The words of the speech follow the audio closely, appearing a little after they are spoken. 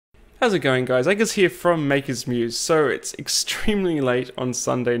How's it going, guys? Makers here from Makers Muse. So it's extremely late on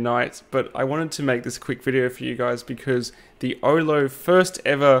Sunday night, but I wanted to make this quick video for you guys because the OLO first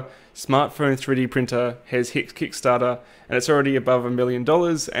ever smartphone 3D printer has hit Kickstarter and it's already above $1 million,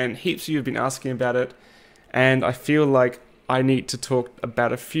 and heaps of you have been asking about it, and I feel like I need to talk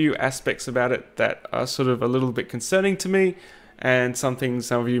about a few aspects about it that are sort of a little bit concerning to me, and some things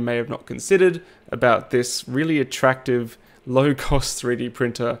some of you may have not considered about this really attractive low-cost 3D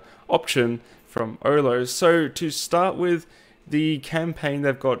printer option from OLO. So to start with, the campaign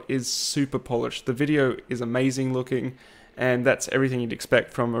they've got is super polished. The video is amazing looking, and that's everything you'd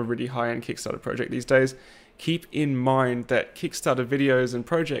expect from a really high-end Kickstarter project these days. Keep in mind that Kickstarter videos and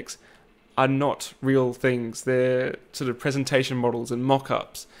projects are not real things. They're sort of presentation models and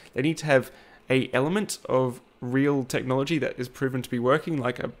mock-ups. They need to have an element of real technology that is proven to be working,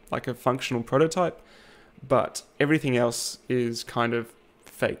 like a functional prototype, but everything else is kind of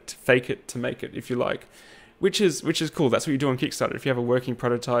faked. Fake it to make it, if you like, which is cool. That's what you do on Kickstarter. If you have a working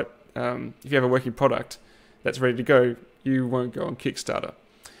prototype, if you have a working product that's ready to go, you won't go on Kickstarter.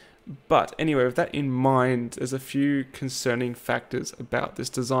 But anyway, with that in mind, there's a few concerning factors about this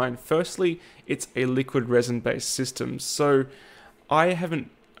design. Firstly, it's a liquid resin-based system. So I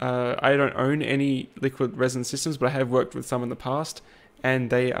don't own any liquid resin systems, but I have worked with some in the past, and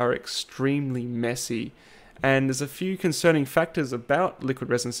they are extremely messy. And there's a few concerning factors about liquid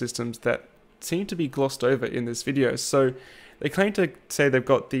resin systems that seem to be glossed over in this video. So they claim to say they've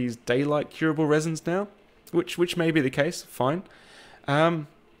got these daylight curable resins now, which may be the case, fine. There's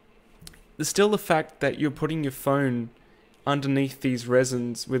still the fact that you're putting your phone underneath these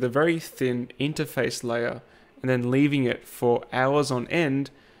resins with a very thin interface layer and then leaving it for hours on end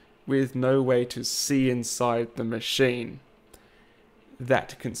with no way to see inside the machine.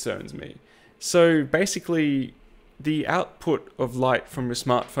 That concerns me. So basically, the output of light from your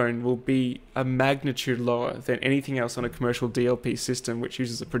smartphone will be a magnitude lower than anything else on a commercial DLP system, which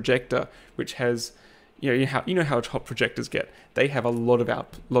uses a projector, which has, you know how top projectors get. They have a lot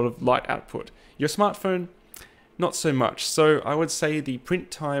of light output. Your smartphone, not so much. So I would say the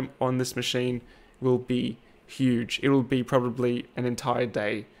print time on this machine will be huge. It will be probably an entire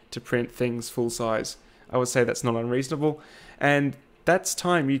day to print things full size. I would say that's not unreasonable, and that's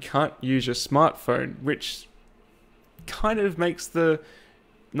time you can't use your smartphone, which kind of makes the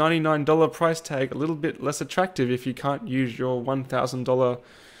 $99 price tag a little bit less attractive if you can't use your $1,000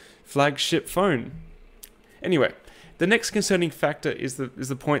 flagship phone. Anyway, the next concerning factor is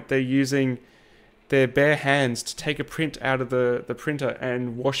the point they're using their bare hands to take a print out of the printer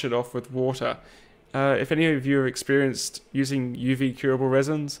and wash it off with water. If any of you have experienced using UV curable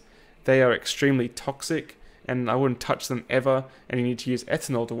resins, they are extremely toxic, and I wouldn't touch them ever, and you need to use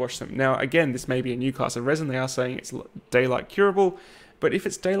ethanol to wash them. Now, again, this may be a new class of resin. They are saying it's daylight curable, but if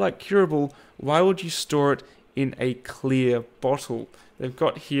it's daylight curable, why would you store it in a clear bottle? They've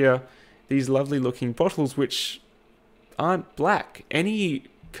got here these lovely looking bottles which aren't black. Any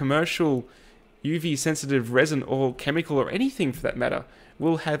commercial UV sensitive resin or chemical or anything for that matter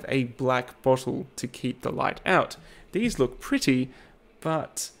will have a black bottle to keep the light out. These look pretty,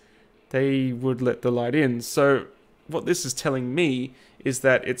 but they would let the light in. So what this is telling me is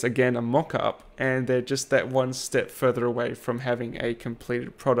that it's again a mock-up, and they're just that one step further away from having a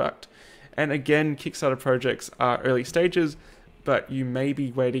completed product. And again, Kickstarter projects are early stages, but you may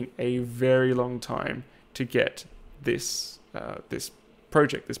be waiting a very long time to get this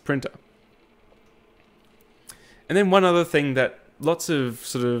project, this printer. And then one other thing that lots of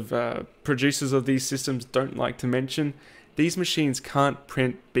sort of producers of these systems don't like to mention: these machines can't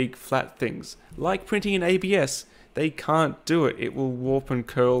print big flat things. Like printing in ABS, they can't do it. It will warp and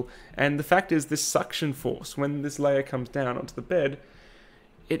curl. And the fact is, this suction force, when this layer comes down onto the bed,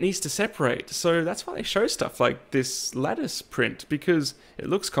 it needs to separate. So that's why they show stuff like this lattice print, because it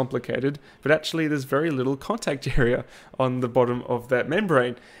looks complicated, but actually there's very little contact area on the bottom of that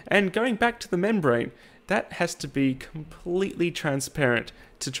membrane. And going back to the membrane, that has to be completely transparent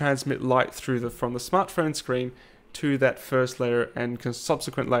to transmit light through from the smartphone screen to that first layer and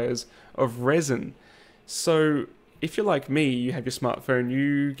subsequent layers of resin. So if you're like me, you have your smartphone,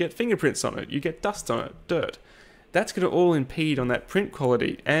 you get fingerprints on it, you get dust on it, dirt. That's going to all impede on that print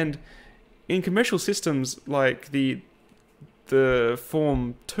quality. And in commercial systems like the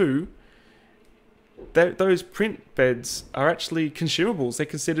Form 2, those print beds are actually consumables. They're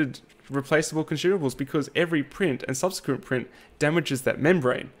considered replaceable consumables because every print and subsequent print damages that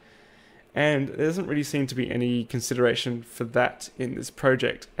membrane. And there doesn't really seem to be any consideration for that in this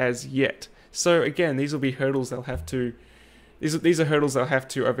project as yet. So again, these will be hurdles they'll have to these are hurdles they'll have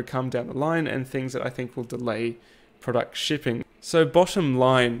to overcome down the line, and things that I think will delay product shipping. So bottom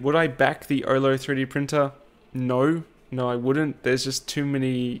line, would I back the OLO 3D printer? No, I wouldn't. There's just too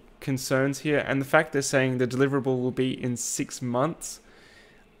many concerns here, and the fact they're saying the deliverable will be in 6 months,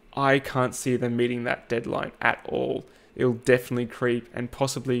 I can't see them meeting that deadline at all. It'll definitely creep, and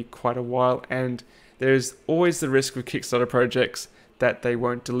possibly quite a while, and there's always the risk with Kickstarter projects that they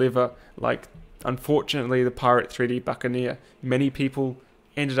won't deliver. Like, unfortunately, the Pirate 3D Buccaneer, many people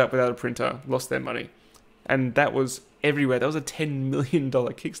ended up without a printer, lost their money. And that was everywhere. That was a $10 million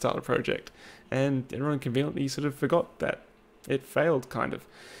Kickstarter project. And everyone conveniently sort of forgot that it failed, kind of.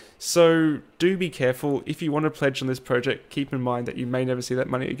 So do be careful. If you want to pledge on this project, keep in mind that you may never see that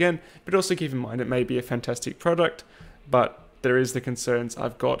money again, but also keep in mind it may be a fantastic product, but there is the concerns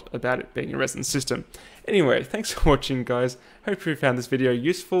I've got about it being a resin system. Anyway, thanks for watching, guys. Hope you found this video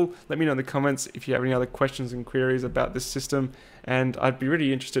useful. Let me know in the comments if you have any other questions and queries about this system, and I'd be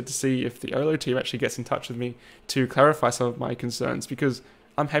really interested to see if the OLO team actually gets in touch with me to clarify some of my concerns, because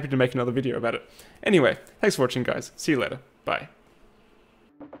I'm happy to make another video about it. Anyway, thanks for watching, guys. See you later. Bye.